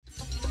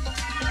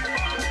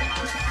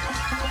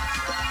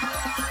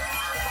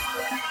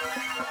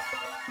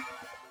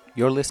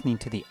You're listening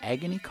to the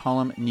Agony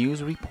Column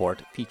News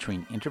Report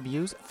featuring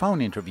interviews, phone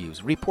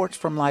interviews, reports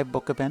from live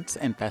book events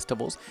and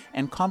festivals,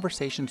 and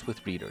conversations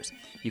with readers.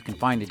 You can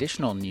find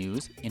additional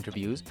news,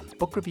 interviews,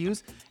 book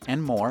reviews,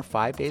 and more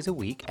 5 days a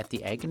week at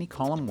the Agony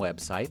Column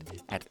website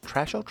at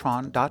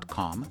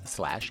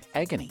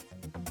trashotron.com/agony.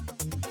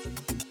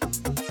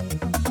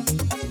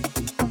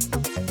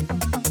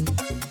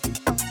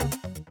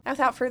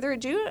 Without further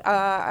ado,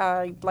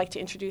 I'd like to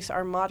introduce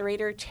our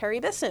moderator, Terry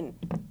Bisson.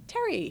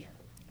 Terry.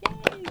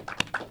 Yay.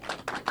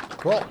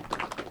 Cool.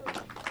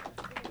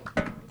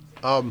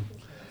 I'm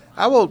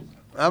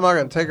not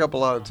going to take up a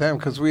lot of time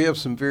because we have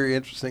some very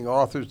interesting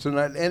authors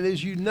tonight. And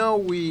as you know,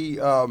 we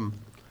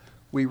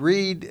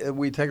read,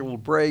 we take a little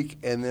break,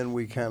 and then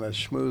we kind of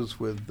schmooze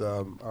with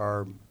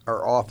our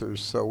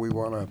authors. So we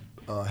want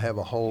to have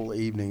a whole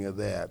evening of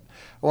that.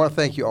 I want to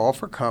thank you all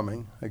for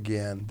coming.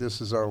 Again,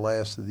 this is our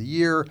last of the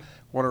year. I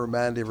want to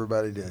remind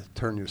everybody to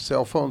turn your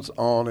cell phones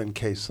on in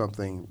case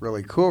something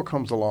really cool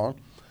comes along.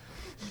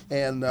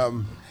 And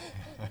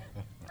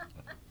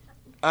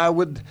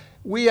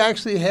we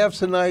actually have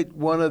tonight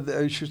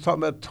she was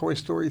talking about Toy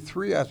Story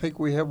 3. I think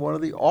we have one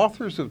of the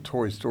authors of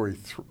Toy Story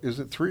 3. Is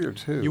it 3 or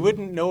 2? You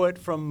wouldn't know it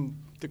from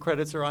the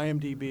credits or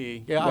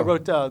IMDb. Yeah, I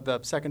wrote the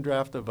second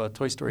draft of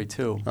Toy Story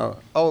 2. It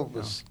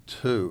was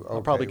 2. Okay.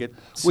 I'll probably get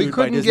sued We by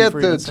couldn't Disney get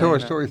for the even Toy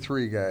saying Story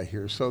 3 guy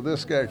here, so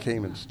this guy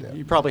came instead.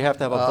 You probably have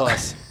to have a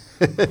bus.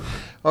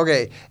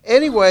 Okay.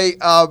 Anyway,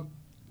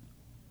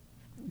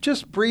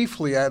 just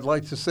briefly, I'd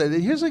like to say that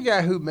here's a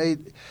guy who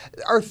made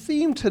our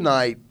theme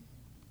tonight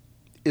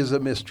is a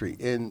mystery,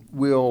 and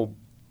we'll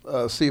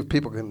see if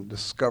people can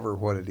discover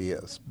what it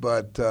is.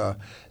 But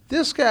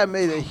this guy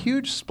made a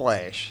huge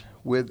splash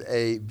with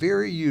a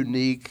very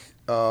unique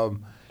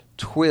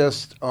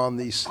twist on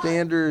the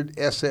standard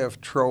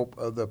SF trope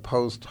of the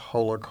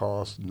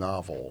post-Holocaust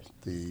novel.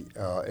 The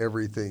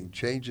everything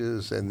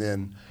changes, and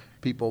then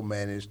people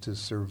manage to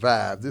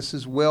survive. This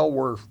is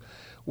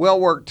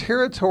well-worked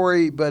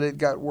territory, but it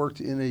got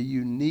worked in a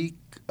unique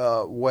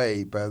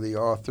way by the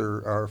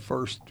author, our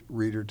first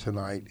reader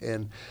tonight.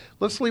 And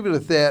let's leave it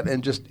at that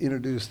and just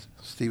introduce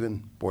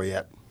Stephen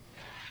Boyett.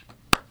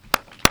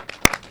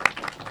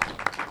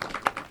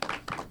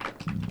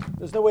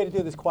 There's no way to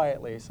do this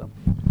quietly, so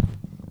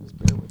just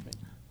bear with me.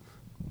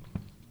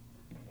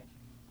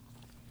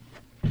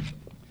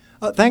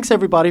 Thanks,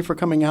 everybody, for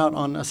coming out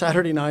on a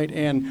Saturday night,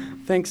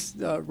 and thanks,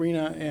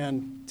 Rena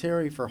and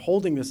Terry, for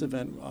holding this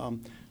event,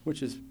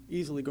 which is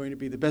easily going to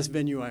be the best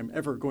venue I'm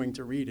ever going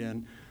to read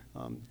in.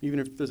 Even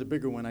if there's a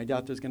bigger one, I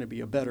doubt there's going to be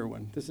a better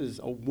one. This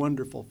is a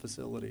wonderful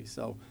facility,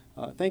 so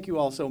thank you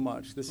all so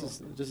much. This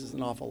is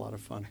an awful lot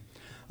of fun.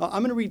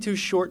 I'm going to read two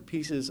short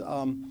pieces.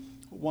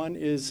 One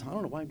is, I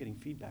don't know why I'm getting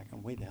feedback.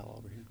 I'm way the hell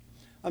over here.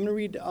 I'm going to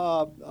read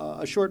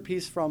a short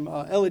piece from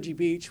Elegy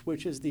Beach,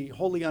 which is the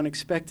wholly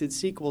unexpected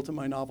sequel to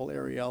my novel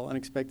Ariel,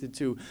 unexpected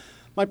to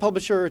my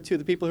publisher, to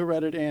the people who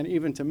read it, and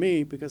even to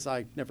me, because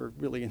I never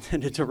really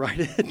intended to write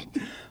it.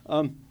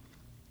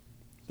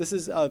 This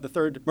is the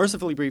third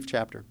mercifully brief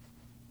chapter.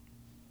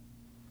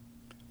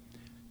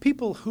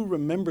 People who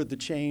remember the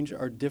change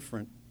are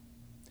different.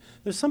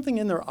 There's something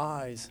in their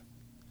eyes,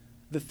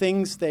 the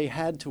things they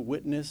had to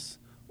witness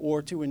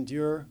or to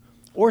endure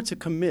or to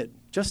commit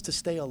just to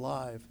stay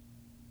alive.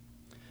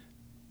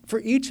 For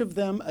each of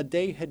them, a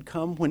day had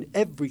come when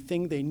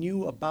everything they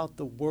knew about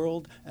the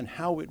world and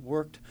how it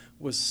worked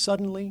was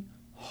suddenly,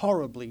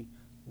 horribly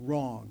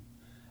wrong,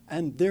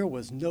 and there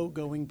was no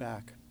going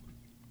back.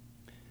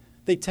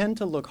 They tend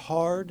to look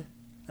hard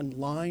and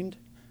lined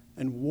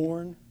and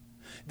worn.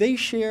 They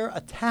share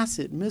a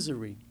tacit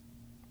misery.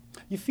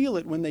 You feel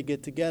it when they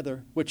get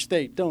together, which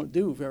they don't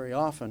do very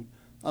often,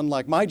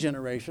 unlike my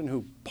generation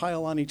who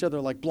pile on each other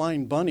like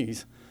blind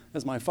bunnies,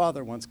 as my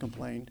father once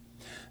complained.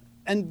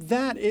 And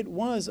that it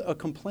was a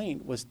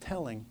complaint was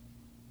telling.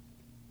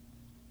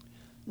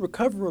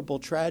 Recoverable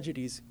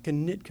tragedies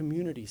can knit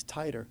communities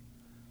tighter.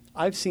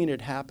 I've seen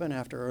it happen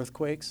after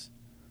earthquakes,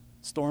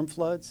 storm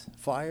floods,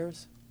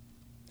 fires.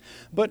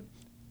 But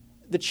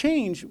the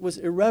change was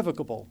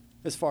irrevocable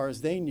as far as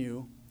they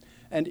knew,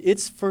 and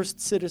its first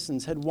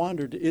citizens had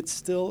wandered its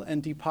still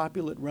and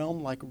depopulate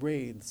realm like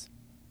wraiths.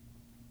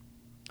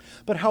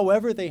 But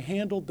however they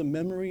handled the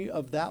memory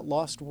of that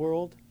lost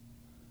world,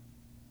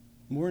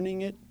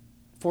 mourning it,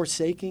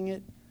 forsaking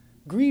it,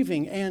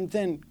 grieving, and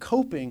then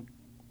coping,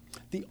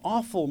 the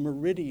awful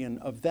meridian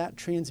of that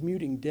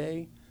transmuting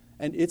day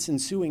and its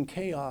ensuing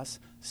chaos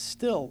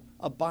still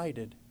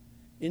abided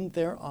in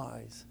their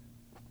eyes.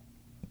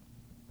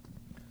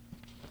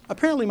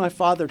 Apparently my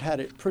father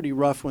had it pretty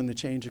rough when the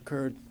change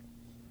occurred.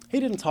 He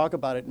didn't talk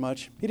about it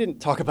much. He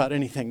didn't talk about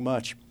anything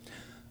much.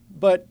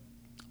 But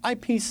I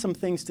pieced some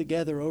things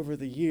together over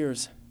the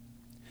years.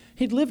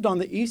 He'd lived on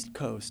the East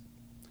Coast.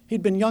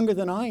 He'd been younger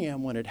than I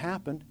am when it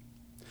happened.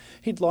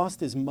 He'd lost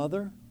his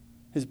mother,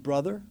 his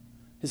brother,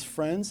 his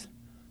friends,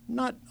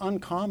 not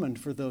uncommon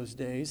for those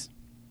days.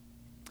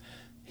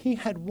 He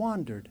had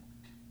wandered.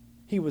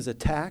 He was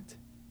attacked,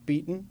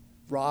 beaten,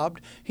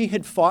 robbed. He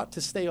had fought to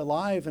stay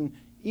alive and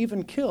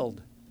even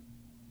killed.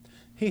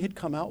 He had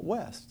come out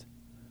west,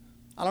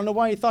 I don't know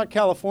why he thought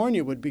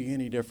California would be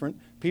any different.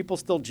 People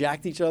still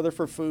jacked each other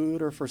for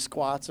food or for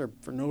squats or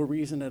for no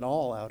reason at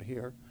all out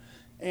here.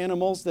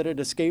 Animals that had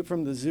escaped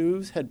from the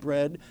zoos had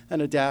bred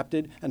and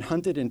adapted and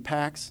hunted in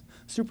packs.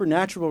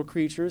 Supernatural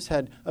creatures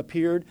had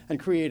appeared and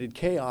created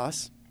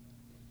chaos.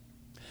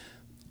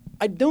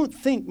 I don't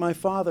think my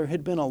father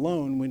had been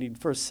alone when he'd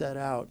first set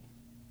out.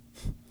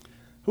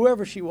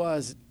 Whoever she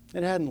was,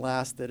 it hadn't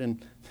lasted,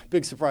 and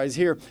big surprise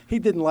here, he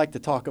didn't like to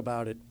talk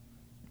about it.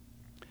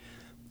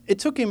 It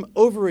took him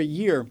over a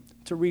year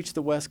to reach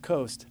the West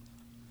Coast.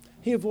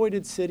 He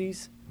avoided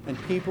cities and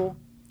people.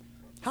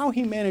 How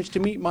he managed to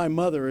meet my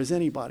mother is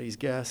anybody's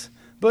guess,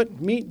 but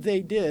meet they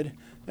did,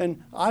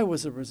 and I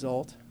was a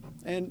result.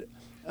 And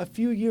a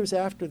few years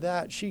after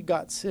that, she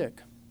got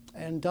sick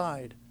and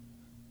died.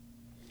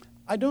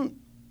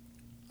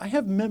 I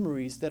have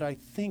memories that I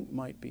think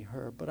might be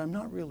her, but I'm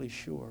not really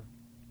sure.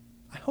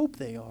 I hope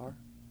they are.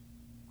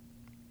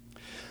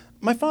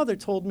 My father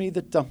told me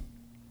that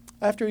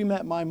after he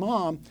met my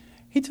mom,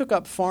 he took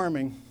up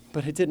farming,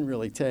 but it didn't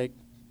really take.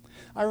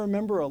 I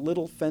remember a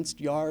little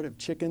fenced yard of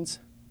chickens.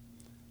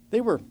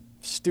 They were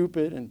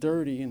stupid and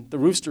dirty, and the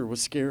rooster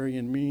was scary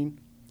and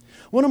mean.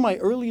 One of my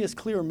earliest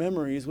clear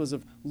memories was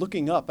of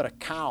looking up at a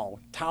cow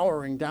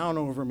towering down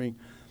over me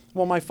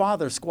while my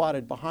father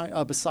squatted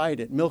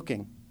beside it,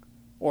 milking,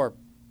 or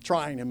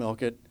trying to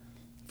milk it.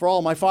 For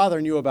all my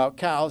father knew about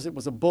cows, it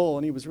was a bull,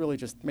 and he was really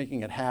just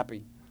making it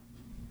happy.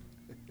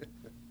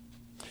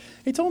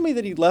 He told me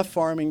that he'd left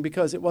farming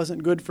because it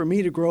wasn't good for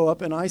me to grow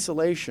up in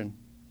isolation.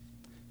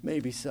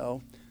 Maybe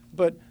so.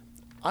 But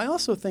I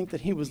also think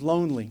that he was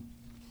lonely,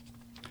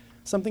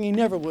 something he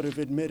never would have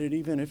admitted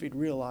even if he'd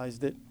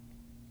realized it.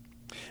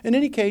 In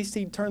any case,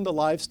 he'd turned the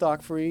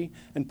livestock free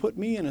and put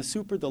me in a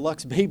super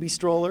deluxe baby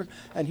stroller,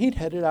 and he'd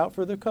headed out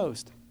for the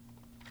coast.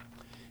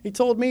 He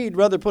told me he'd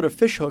rather put a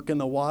fish hook in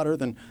the water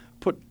than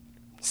put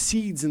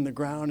seeds in the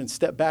ground and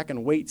step back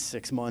and wait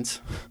 6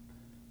 months.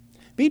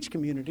 Beach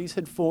communities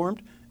had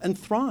formed and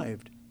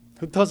thrived.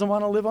 Who doesn't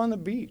want to live on the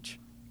beach?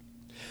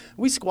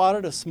 We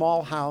squatted a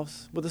small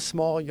house with a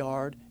small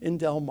yard in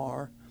Del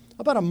Mar,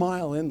 about a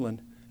mile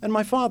inland, and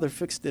my father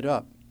fixed it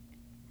up.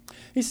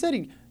 He said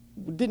he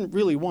didn't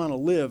really want to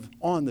live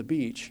on the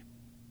beach.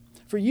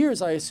 For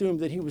years, I assumed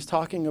that he was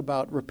talking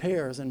about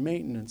repairs and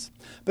maintenance.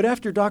 But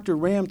after Dr.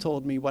 Ram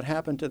told me what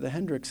happened to the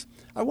Hendricks,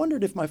 I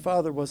wondered if my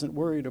father wasn't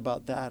worried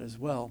about that as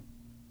well.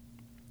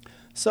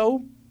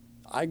 So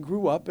I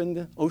grew up in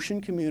the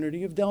ocean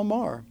community of Del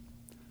Mar,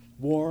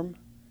 warm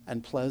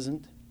and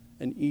pleasant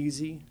and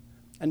easy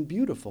and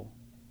beautiful,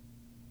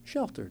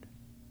 sheltered.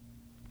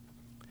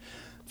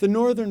 The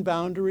northern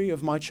boundary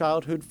of my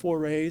childhood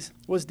forays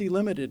was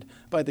delimited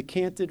by the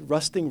canted,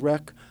 rusting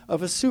wreck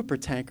of a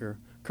supertanker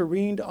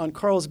careened on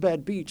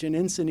Carlsbad Beach in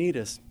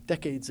Encinitas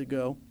decades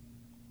ago.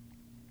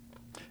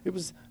 It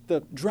was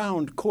the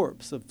drowned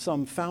corpse of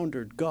some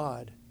foundered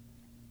god.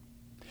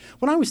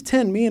 When I was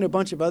 10, me and a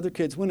bunch of other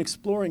kids went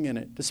exploring in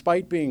it,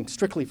 despite being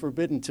strictly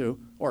forbidden to,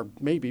 or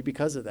maybe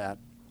because of that.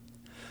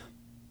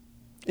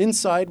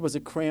 Inside was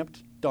a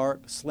cramped,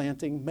 dark,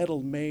 slanting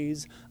metal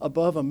maze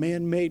above a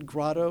man-made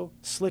grotto,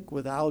 slick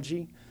with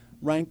algae,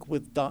 rank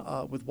with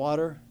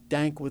water,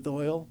 dank with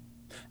oil,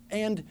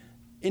 and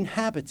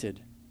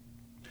inhabited.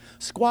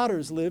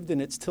 Squatters lived in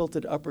its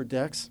tilted upper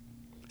decks,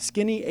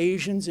 skinny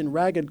Asians in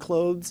ragged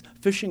clothes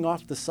fishing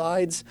off the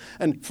sides,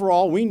 and for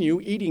all we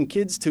knew, eating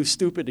kids too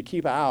stupid to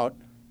keep out.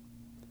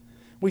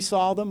 We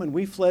saw them and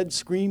we fled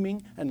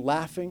screaming and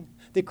laughing.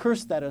 They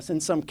cursed at us in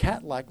some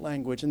cat-like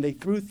language, and they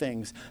threw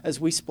things as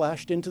we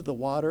splashed into the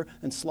water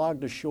and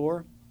slogged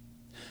ashore.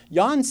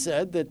 Jan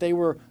said that they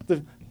were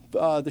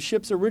the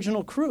ship's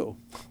original crew,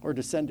 or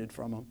descended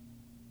from them.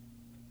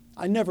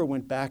 I never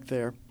went back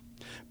there,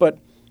 but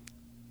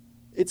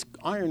its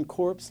iron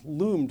corpse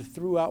loomed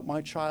throughout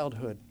my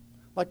childhood,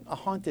 like a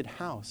haunted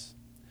house.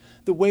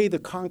 The way the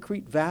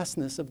concrete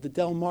vastness of the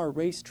Del Mar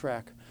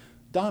racetrack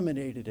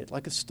dominated it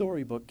like a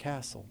storybook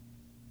castle.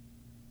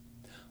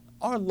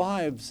 Our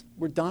lives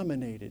were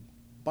dominated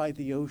by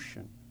the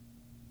ocean,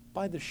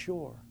 by the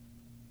shore.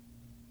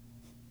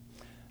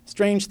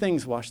 Strange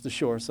things wash the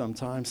shore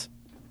sometimes.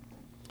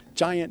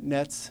 Giant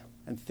nets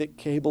and thick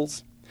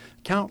cables,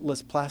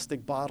 countless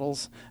plastic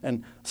bottles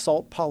and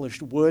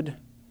salt-polished wood,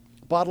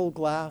 bottle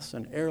glass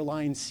and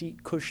airline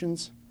seat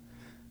cushions,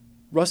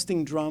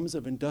 rusting drums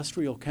of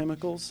industrial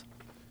chemicals,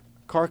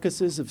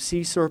 carcasses of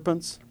sea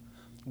serpents,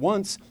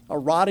 once a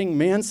rotting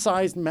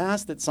man-sized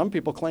mast that some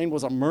people claimed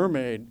was a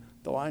mermaid,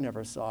 though I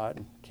never saw it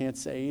and can't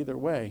say either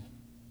way.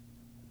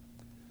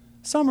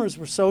 Summers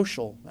were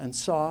social and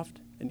soft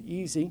and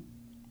easy.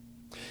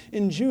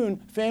 In June,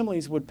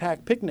 families would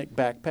pack picnic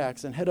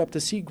backpacks and head up to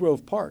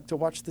Seagrove Park to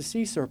watch the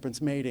sea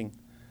serpents mating,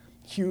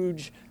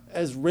 huge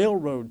as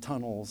railroad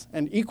tunnels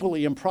and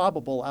equally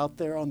improbable out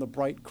there on the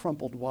bright,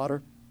 crumpled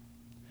water.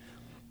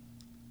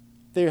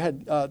 They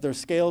had their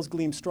scales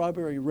gleamed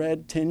strawberry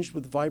red, tinged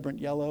with vibrant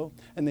yellow,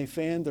 and they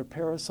fanned their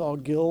parasol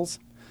gills,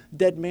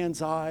 dead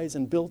man's eyes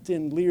and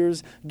built-in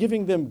leers,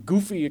 giving them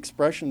goofy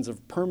expressions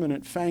of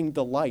permanent fanged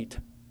delight.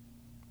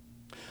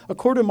 A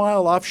quarter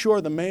mile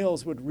offshore, the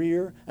males would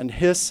rear and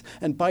hiss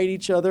and bite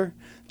each other,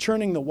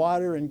 churning the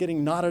water and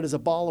getting knotted as a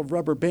ball of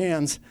rubber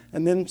bands,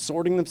 and then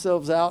sorting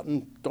themselves out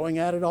and going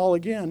at it all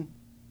again.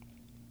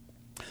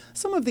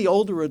 Some of the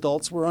older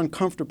adults were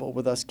uncomfortable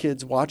with us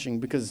kids watching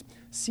because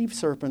sea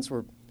serpents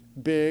were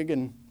big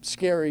and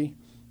scary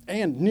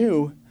and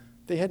new.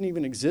 They hadn't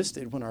even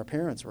existed when our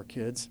parents were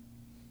kids.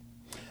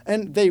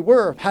 And they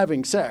were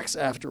having sex,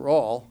 after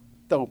all,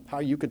 though how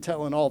you could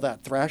tell in all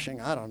that thrashing,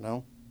 I don't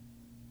know.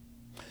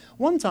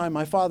 One time,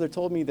 my father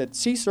told me that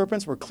sea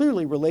serpents were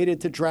clearly related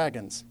to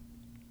dragons.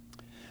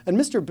 And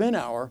Mr.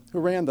 Benauer, who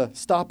ran the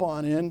Stop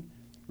On Inn,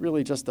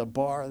 really just a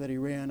bar that he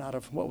ran out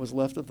of what was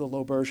left of the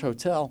L'Auberge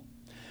Hotel,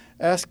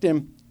 asked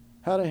him,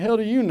 "How the hell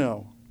do you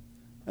know?"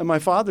 And my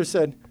father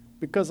said,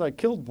 "Because I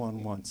killed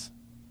one once."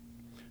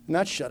 And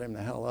that shut him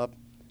the hell up.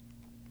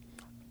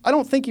 I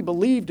don't think he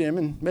believed him,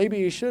 and maybe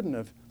he shouldn't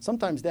have.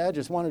 Sometimes Dad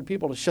just wanted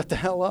people to shut the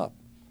hell up.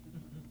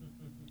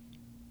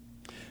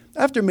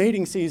 After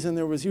mating season,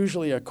 there was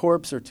usually a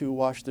corpse or two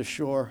washed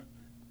ashore.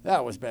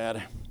 That was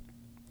bad.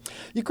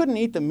 You couldn't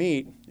eat the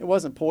meat. It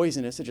wasn't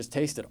poisonous. It just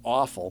tasted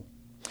awful.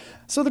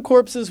 So the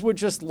corpses would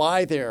just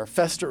lie there,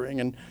 festering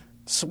and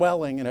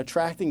swelling and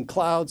attracting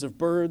clouds of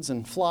birds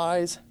and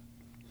flies.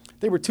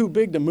 They were too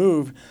big to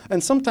move,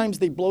 and sometimes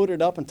they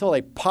bloated up until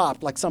they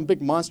popped like some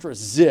big monstrous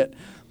zit,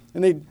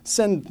 and they'd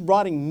send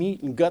rotting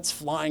meat and guts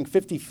flying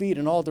 50 feet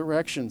in all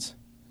directions.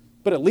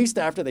 But at least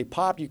after they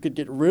popped, you could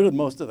get rid of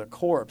most of the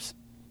corpse.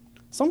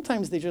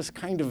 Sometimes they just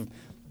kind of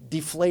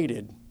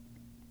deflated.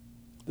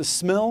 The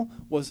smell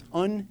was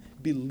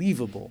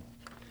unbelievable.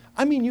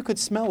 I mean, you could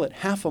smell it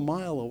half a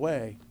mile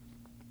away.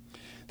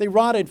 They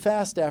rotted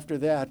fast after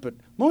that, but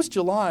most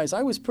Julys,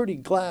 I was pretty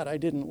glad I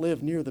didn't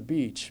live near the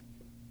beach.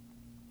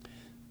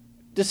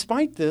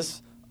 Despite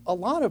this, a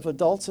lot of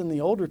adults and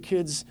the older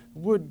kids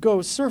would go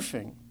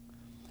surfing,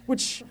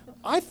 which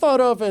I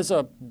thought of as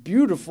a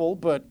beautiful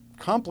but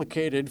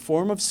complicated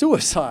form of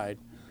suicide.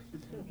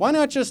 Why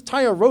not just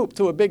tie a rope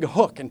to a big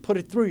hook and put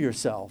it through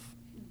yourself?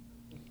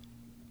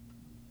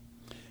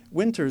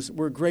 Winters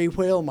were gray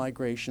whale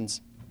migrations,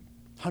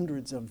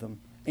 hundreds of them,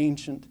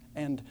 ancient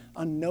and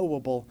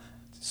unknowable,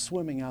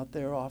 swimming out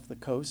there off the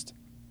coast.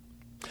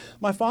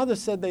 My father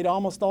said they'd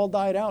almost all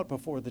died out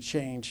before the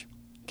change,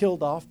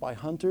 killed off by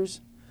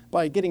hunters,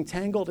 by getting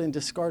tangled in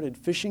discarded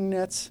fishing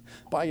nets,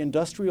 by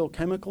industrial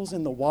chemicals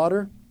in the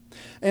water,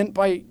 and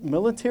by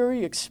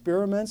military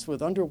experiments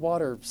with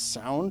underwater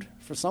sound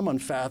for some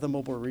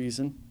unfathomable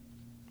reason.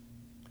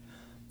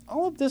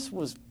 All of this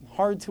was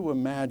hard to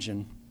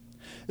imagine,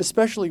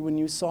 especially when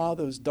you saw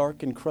those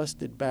dark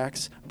encrusted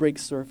backs break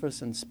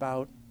surface and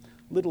spout,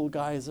 little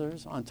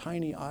geysers on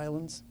tiny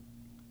islands.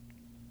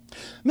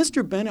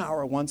 Mr.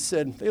 Benauer once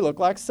said, "They look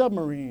like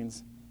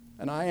submarines."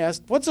 And I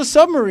asked, "What's a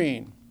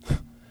submarine?"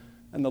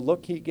 And the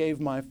look he gave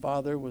my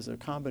father was a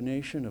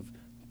combination of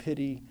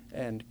pity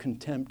and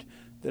contempt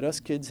that us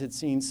kids had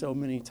seen so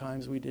many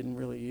times we didn't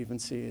really even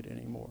see it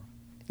anymore.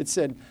 It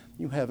said,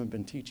 "You haven't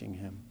been teaching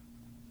him."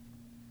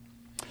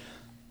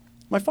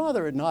 My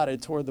father had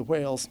nodded toward the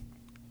whales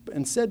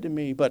and said to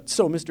me, but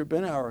so Mr.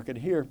 Benauer could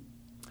hear,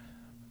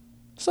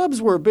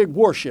 "Subs were big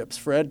warships,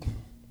 Fred.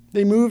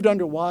 They moved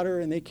underwater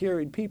and they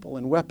carried people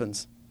and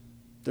weapons.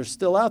 They're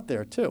still out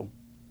there, too.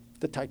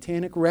 The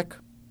Titanic wreck.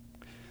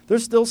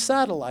 There's still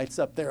satellites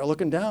up there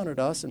looking down at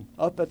us and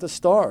up at the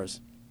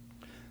stars.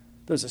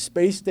 There's a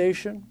space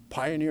station,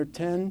 Pioneer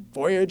 10,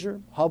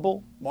 Voyager,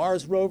 Hubble,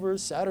 Mars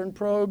rovers, Saturn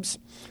probes,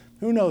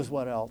 who knows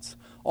what else.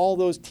 All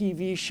those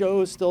TV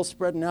shows still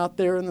spreading out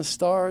there in the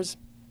stars.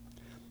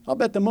 I'll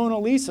bet the Mona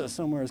Lisa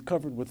somewhere is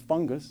covered with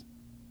fungus."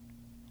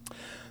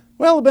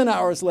 Well,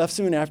 Benauers left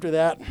soon after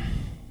that.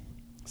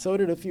 So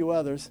did a few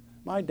others.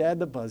 My dad,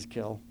 the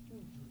buzzkill.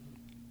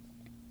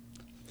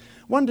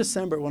 One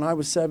December, when I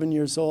was 7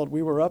 years old,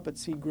 we were up at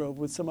Seagrove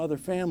with some other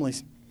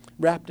families,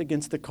 wrapped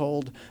against the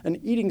cold, and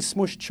eating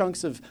smushed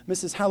chunks of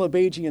Mrs.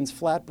 Halabajian's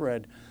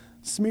flatbread,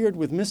 smeared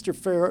with Mr.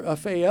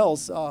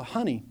 Fayel's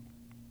honey.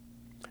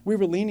 We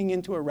were leaning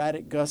into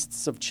erratic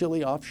gusts of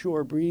chilly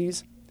offshore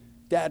breeze.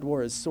 Dad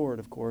wore his sword,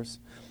 of course.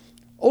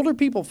 Older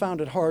people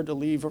found it hard to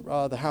leave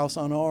the house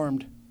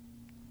unarmed.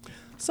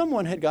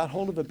 Someone had got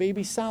hold of a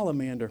baby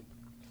salamander.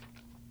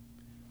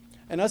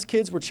 And us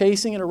kids were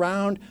chasing it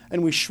around,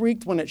 and we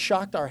shrieked when it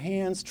shocked our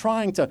hands,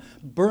 trying to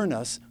burn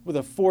us with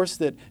a force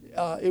that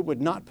it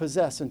would not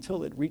possess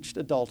until it reached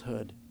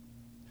adulthood.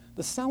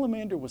 The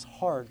salamander was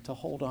hard to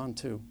hold on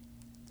to,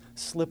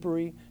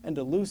 slippery and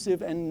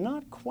elusive and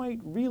not quite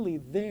really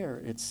there,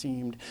 it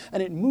seemed.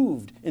 And it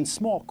moved in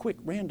small, quick,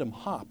 random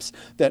hops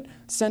that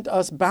sent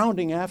us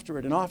bounding after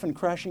it and often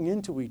crashing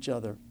into each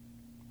other.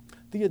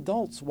 The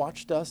adults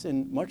watched us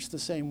in much the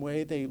same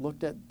way they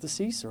looked at the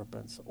sea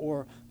serpents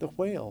or the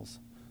whales,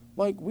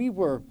 like we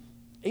were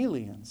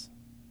aliens.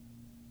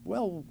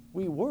 Well,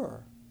 we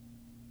were.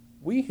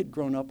 We had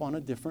grown up on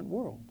a different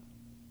world.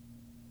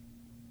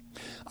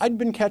 I'd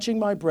been catching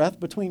my breath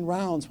between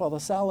rounds while the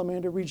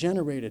salamander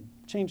regenerated,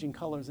 changing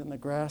colors in the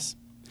grass.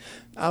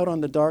 Out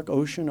on the dark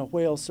ocean, a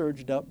whale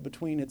surged up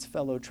between its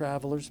fellow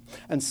travelers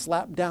and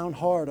slapped down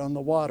hard on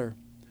the water.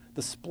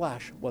 The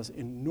splash was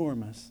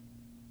enormous.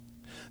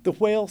 The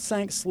whale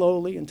sank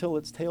slowly until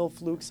its tail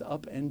flukes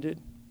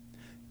upended.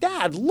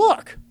 "Dad,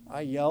 look!"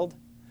 I yelled.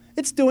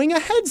 "It's doing a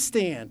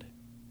headstand."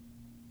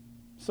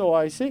 "So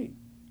I see."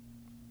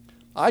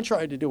 I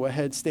tried to do a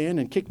headstand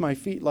and kick my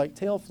feet like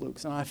tail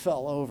flukes, and I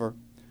fell over.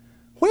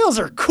 Whales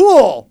are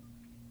cool!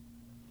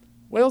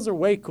 Whales are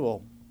way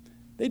cool.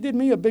 They did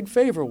me a big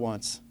favor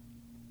once.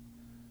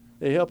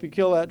 "They help you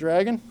kill that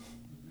dragon?"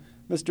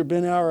 Mr.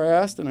 Binauer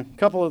asked, and a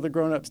couple of the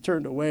grown-ups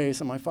turned away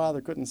so my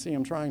father couldn't see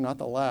him trying not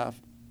to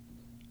laugh.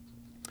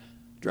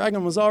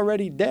 "Dragon was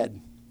already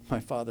dead," my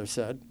father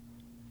said.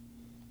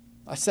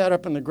 I sat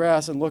up in the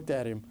grass and looked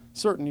at him,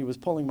 certain he was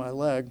pulling my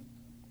leg.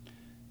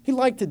 He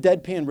liked to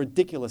deadpan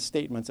ridiculous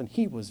statements, and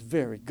he was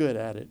very good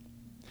at it.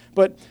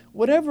 But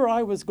whatever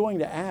I was going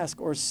to ask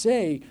or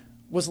say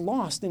was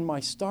lost in my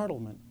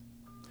startlement.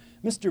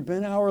 Mr.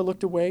 Binauer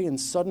looked away in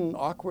sudden,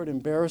 awkward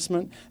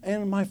embarrassment,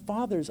 and my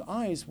father's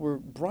eyes were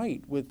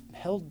bright with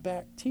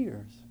held-back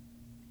tears.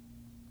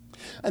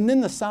 And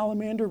then the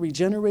salamander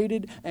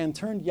regenerated and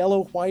turned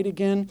yellow-white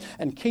again,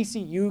 and Casey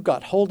Yu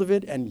got hold of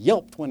it and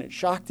yelped when it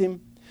shocked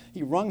him.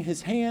 He wrung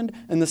his hand,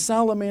 and the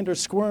salamander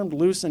squirmed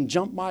loose and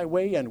jumped my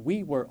way, and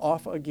we were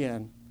off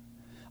again.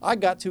 I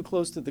got too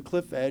close to the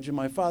cliff edge, and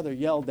my father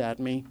yelled at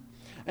me.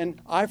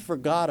 And I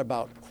forgot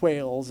about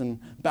whales and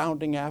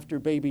bounding after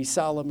baby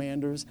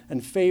salamanders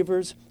and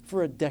favors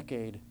for a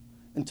decade,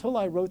 until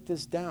I wrote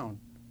this down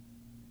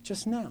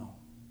just now.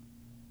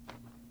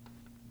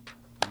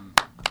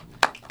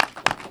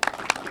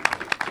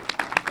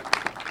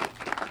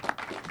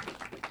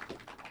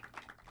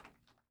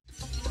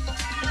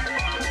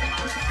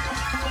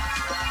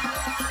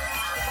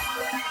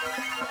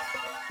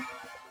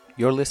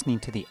 You're listening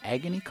to the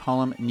Agony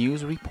Column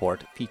News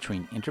Report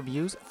featuring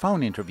interviews,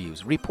 phone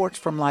interviews, reports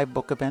from live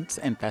book events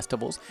and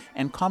festivals,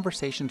 and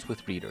conversations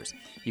with readers.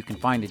 You can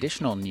find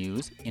additional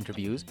news,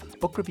 interviews,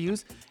 book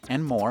reviews,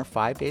 and more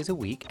 5 days a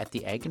week at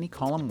the Agony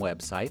Column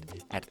website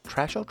at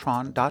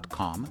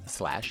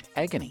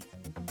trashotron.com/agony.